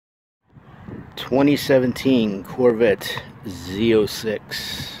2017 Corvette Zo6.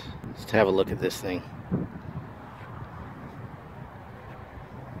 Let's have a look at this thing.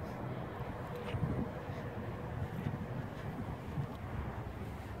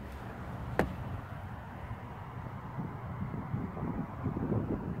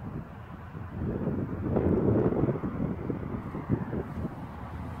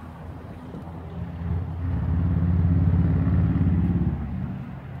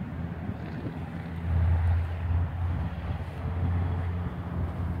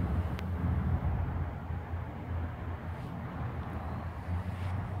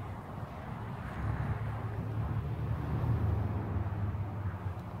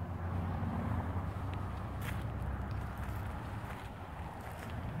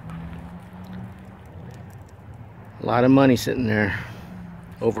 A lot of money sitting there.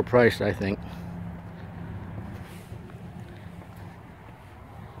 Overpriced, I think.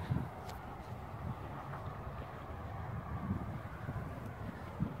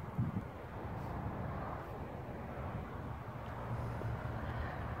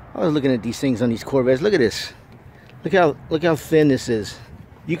 I was looking at these things on these Corvettes. Look at this. Look how thin this is.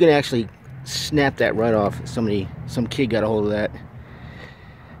 You can actually snap that right off. Some kid got a hold of that.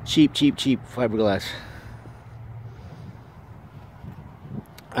 Cheap fiberglass.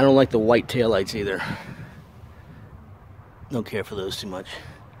 I don't like the white taillights either. Don't care for those too much.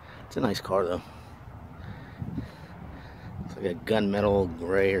 It's a nice car though. It's like a gunmetal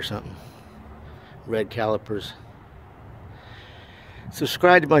gray or something. Red calipers.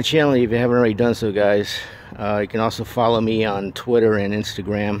 Subscribe to my channel if you haven't already done so, guys. You can also follow me on Twitter and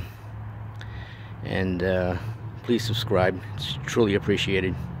Instagram. And please subscribe. It's truly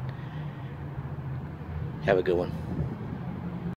appreciated. Have a good one.